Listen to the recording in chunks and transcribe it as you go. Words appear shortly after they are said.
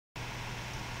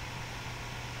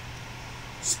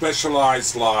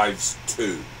Specialized lives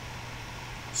 2.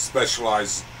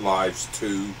 Specialized lives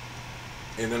 2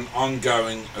 in an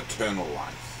ongoing eternal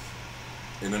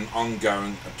life. In an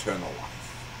ongoing eternal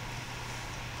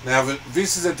life. Now,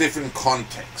 this is a different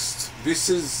context. This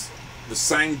is the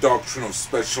same doctrine of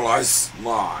specialized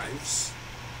lives,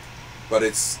 but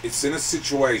it's in a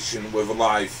situation where the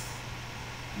life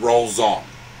rolls on.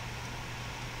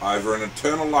 Either an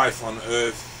eternal life on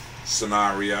earth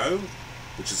scenario,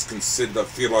 which is considered a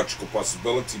theological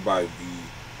possibility by the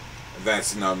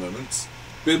advancing no movements.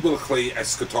 Biblically,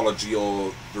 eschatology,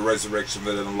 or the resurrection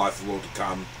of the life of the world to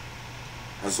come,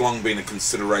 has long been a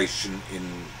consideration in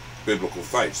biblical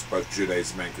faiths, both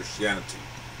Judaism and Christianity.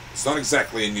 It's not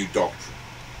exactly a new doctrine.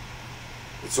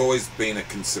 It's always been a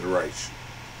consideration.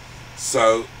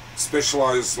 So,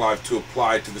 specialized life to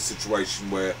apply to the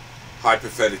situation where,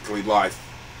 hypothetically, life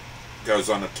goes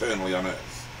on eternally on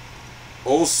earth.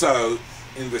 Also,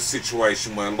 in the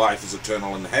situation where life is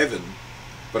eternal in heaven,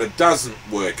 but it doesn't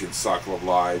work in cycle of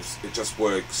lives, it just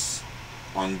works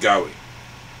ongoing,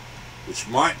 which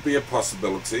might be a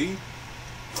possibility,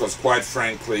 because quite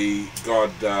frankly,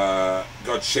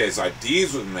 God shares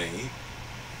ideas with me,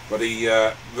 but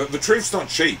the truth's not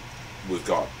cheap with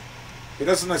God. He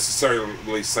doesn't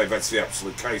necessarily say that's the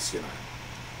absolute case, you know.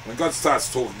 When God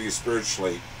starts talking to you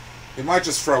spiritually, he might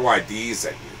just throw ideas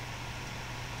at you.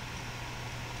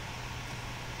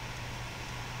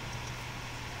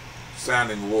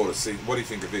 Sound in the water, see, what do you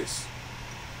think of this?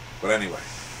 But anyway,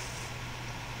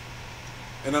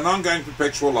 in an ongoing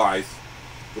perpetual life,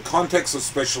 the context of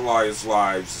specialized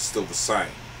lives is still the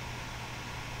same.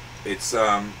 It's,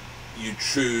 you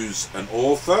choose an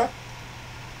author.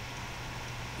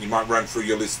 You might run through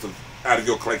your list of, out of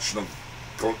your collection of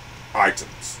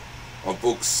items, of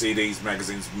books, CDs,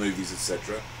 magazines, movies,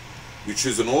 etc. You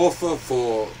choose an author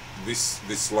for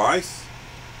this life.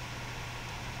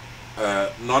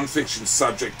 Non-fiction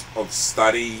subject of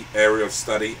study, area of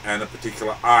study, and a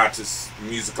particular artist,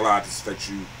 musical artist that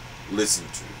you listen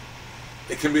to.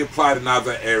 It can be applied in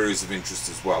other areas of interest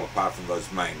as well, apart from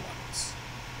those main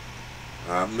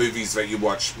ones. Movies that you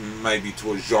watch, maybe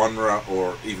to a genre,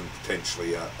 or even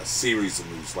potentially a series of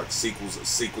movies, like sequels, a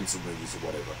sequence of movies or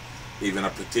whatever. Even a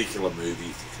particular movie,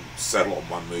 if you can settle on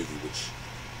one movie, which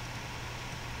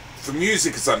for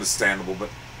music is understandable, but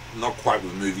not quite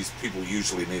with movies. People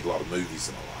usually need a lot of movies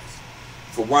in their life.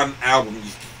 For one album,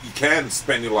 you can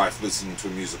spend your life listening to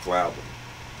a musical album.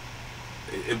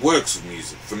 It works with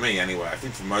music, for me anyway. I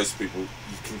think for most people,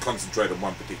 you can concentrate on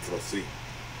one particular thing.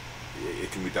 It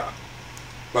can be done.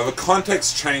 But the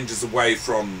context changes away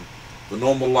from the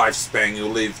normal lifespan you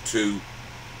live to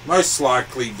most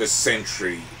likely the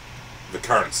century, the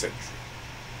current century.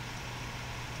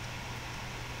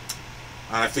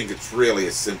 And I think it's really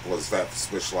as simple as that for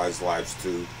specialized lives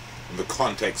too, in the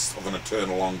context of an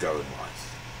eternal ongoing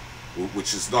life,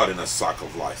 which is not in a cycle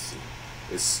of life thing.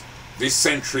 It's this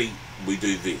century, we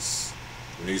do this.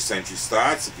 The new century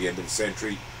starts, at the end of the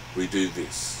century, we do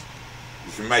this.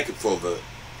 You can make it for the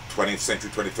 20th century,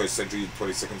 21st century,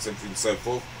 22nd century, and so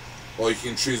forth, or you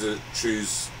can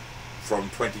choose from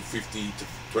 2050 to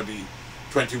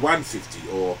 2150,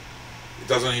 or it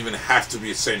doesn't even have to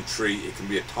be a century, it can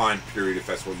be a time period if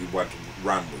that's what you want to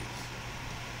run with.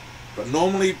 But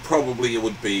normally, probably it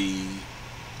would be,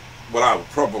 what I would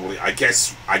probably, I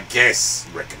guess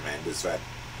recommend is that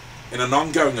in an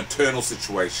ongoing eternal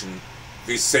situation,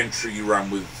 this century you run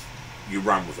with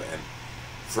it, and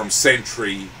from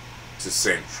century to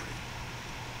century.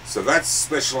 So that's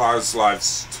Specialized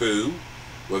Lives 2,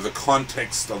 where the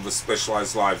context of the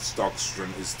Specialized Lives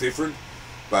doctrine is different,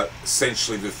 but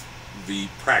essentially the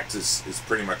practice is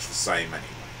pretty much the same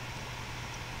anyway,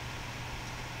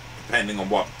 depending on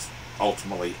what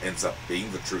ultimately ends up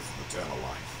being the truth of eternal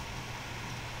life.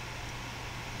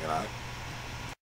 You know?